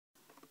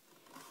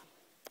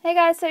Hey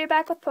guys, so you're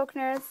back with Poke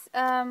Nerds.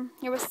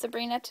 Here with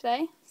Sabrina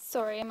today.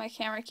 Sorry, my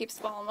camera keeps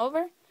falling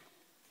over.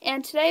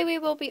 And today we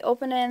will be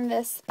opening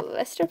this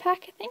blister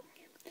pack, I think.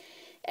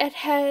 It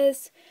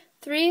has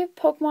 3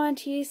 Pokemon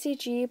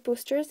TCG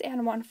boosters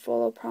and 1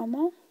 foil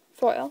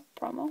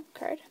promo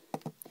card.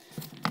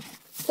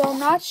 So I'm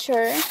not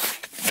sure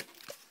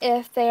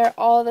if they are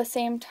all the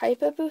same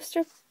type of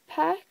booster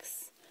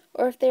packs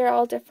or if they are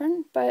all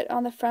different, but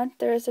on the front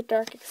there is a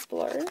Dark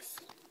Explorers.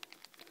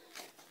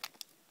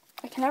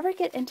 I can never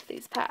get into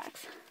these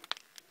packs.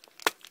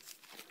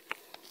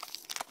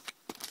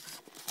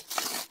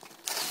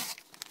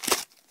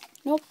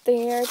 Nope,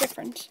 they are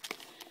different.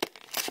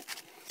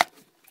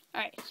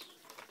 Alright.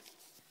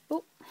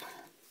 Oop.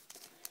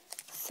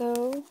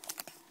 So,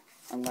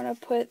 I'm going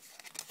to put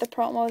the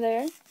promo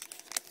there.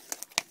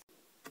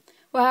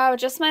 Wow,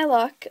 just my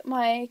luck.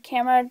 My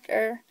camera,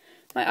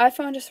 my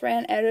iPhone just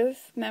ran out of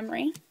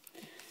memory,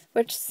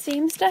 which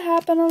seems to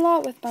happen a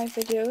lot with my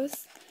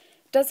videos.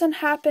 Doesn't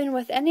happen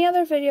with any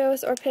other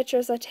videos or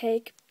pictures I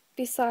take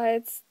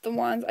besides the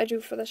ones I do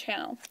for the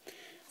channel.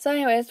 So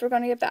anyways, we're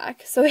going to get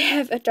back. So we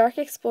have a Dark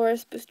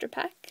Explorers booster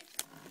pack.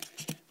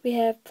 We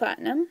have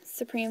Platinum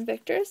Supreme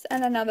Victors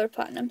and another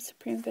Platinum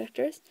Supreme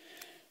Victors.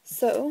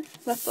 So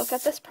let's look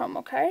at this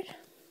promo card.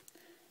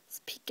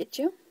 It's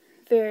Pikachu.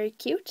 Very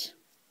cute.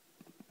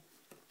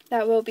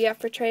 That will be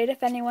up for trade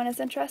if anyone is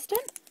interested.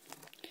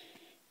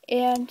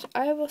 And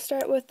I will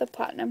start with the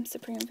Platinum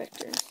Supreme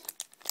Victors.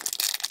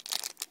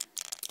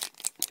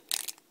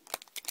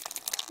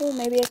 Oh,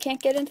 maybe I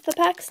can't get into the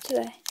packs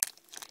today.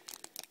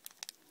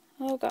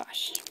 Oh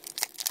gosh.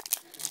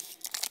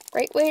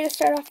 Great way to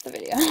start off the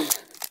video.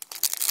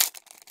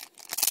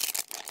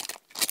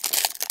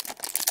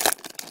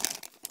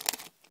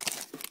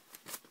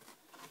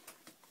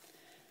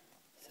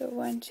 So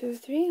 1, 2,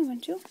 3, 1,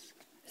 2.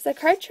 Is the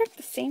card trick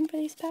the same for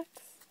these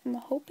packs? I'm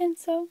hoping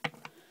so.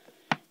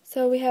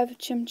 So we have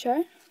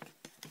Chimchar,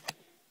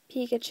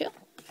 Pikachu,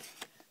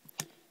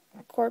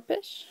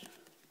 Corphish,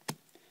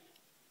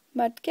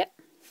 Mudkip.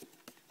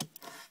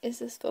 Is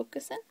this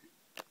focusing?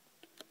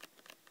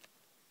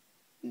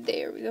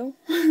 There we go.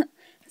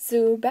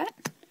 Zubat,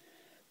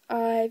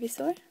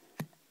 Ivysaur,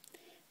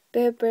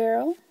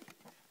 Bibarel,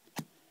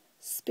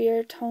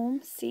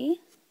 Spiritomb C.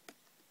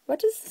 What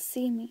does the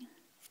C mean?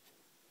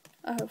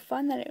 Oh,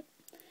 find that out.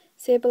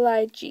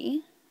 Sableye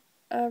G,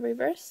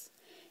 reverse,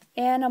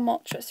 and a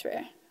Moltres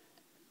rare.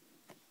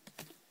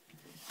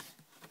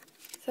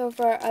 So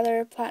for our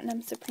other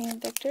Platinum Supreme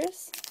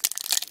Victors.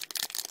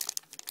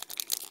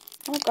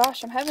 Oh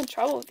gosh, I'm having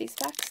trouble with these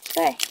packs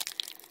today.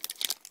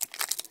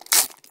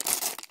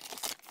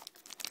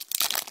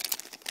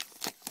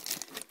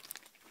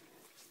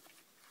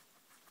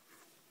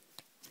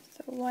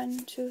 So 1,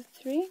 2,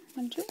 3,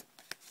 1, 2.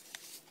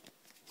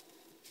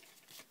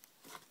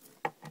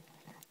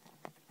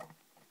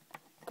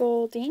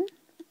 Goldeen,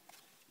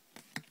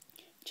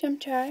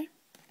 Chimchar,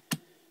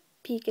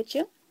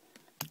 Pikachu,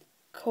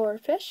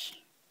 Corphish,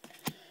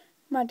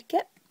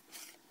 Mudkip,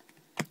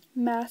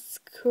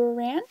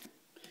 Masquerain,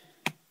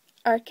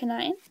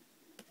 Arcanine,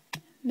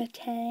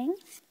 Metang,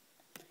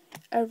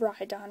 a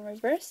Rhydon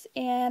reverse,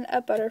 and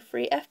a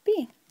Butterfree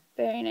FB.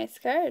 Very nice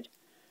card.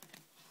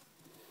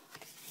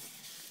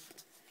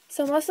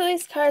 So most of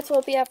these cards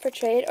will be up for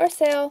trade or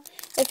sale.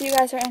 If you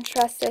guys are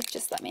interested,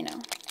 just let me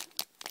know.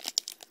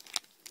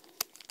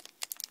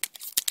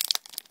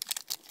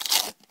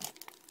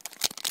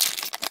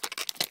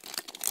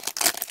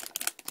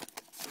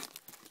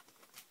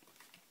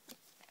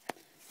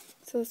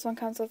 So this one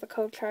comes with a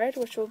code card,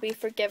 which will be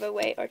for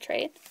giveaway or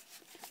trade.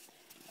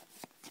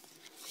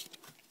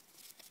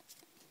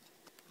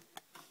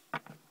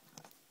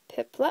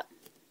 Piplup.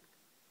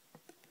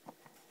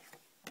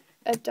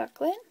 A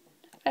Ducklet.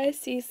 I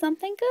see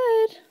something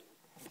good.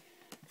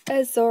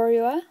 A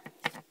Zorua.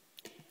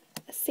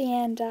 A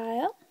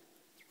Sandile.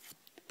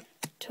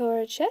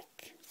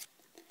 Torchic.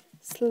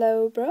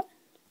 Slowbro.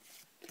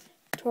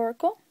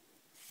 Torkoal.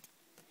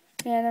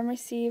 Random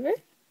Receiver.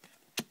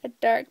 A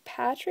Dark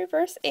Patch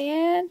reverse,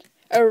 and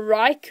a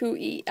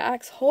Raikou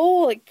EX.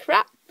 Holy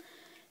crap!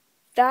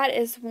 That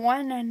is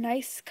one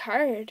nice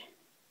card.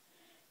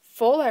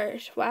 Full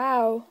art.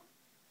 Wow.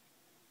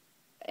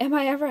 Am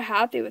I ever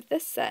happy with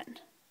this set?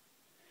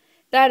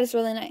 That is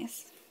really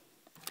nice.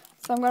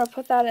 So I'm going to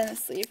put that in the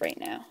sleeve right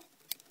now.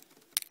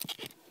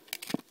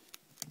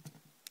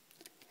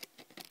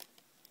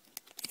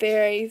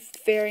 Very,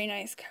 very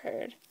nice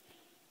card.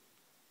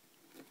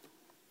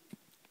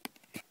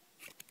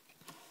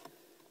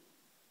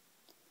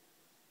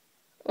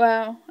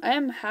 Wow, I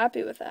am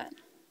happy with that.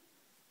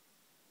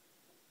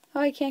 Oh,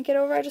 I can't get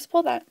over, I just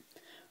pulled that.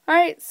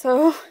 Alright,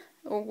 so,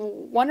 a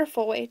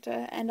wonderful way to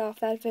end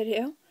off that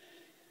video.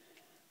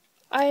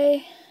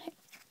 I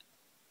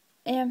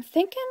am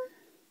thinking,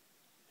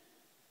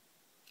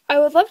 I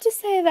would love to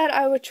say that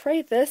I would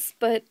trade this,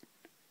 but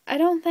I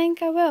don't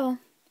think I will.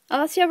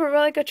 Unless you have a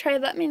really good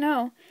trade, let me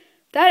know.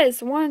 That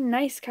is one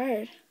nice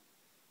card.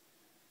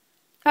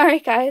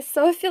 Alright guys,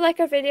 so if you like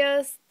our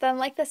videos, then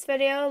like this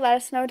video, let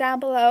us know down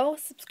below,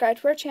 subscribe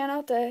to our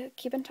channel to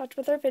keep in touch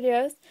with our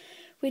videos.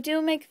 We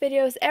do make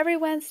videos every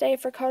Wednesday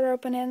for card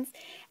openings,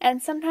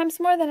 and sometimes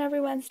more than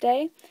every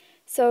Wednesday,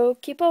 so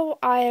keep an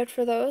eye out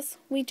for those.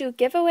 We do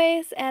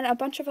giveaways and a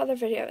bunch of other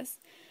videos.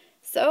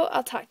 So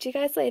I'll talk to you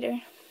guys later.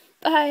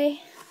 Bye!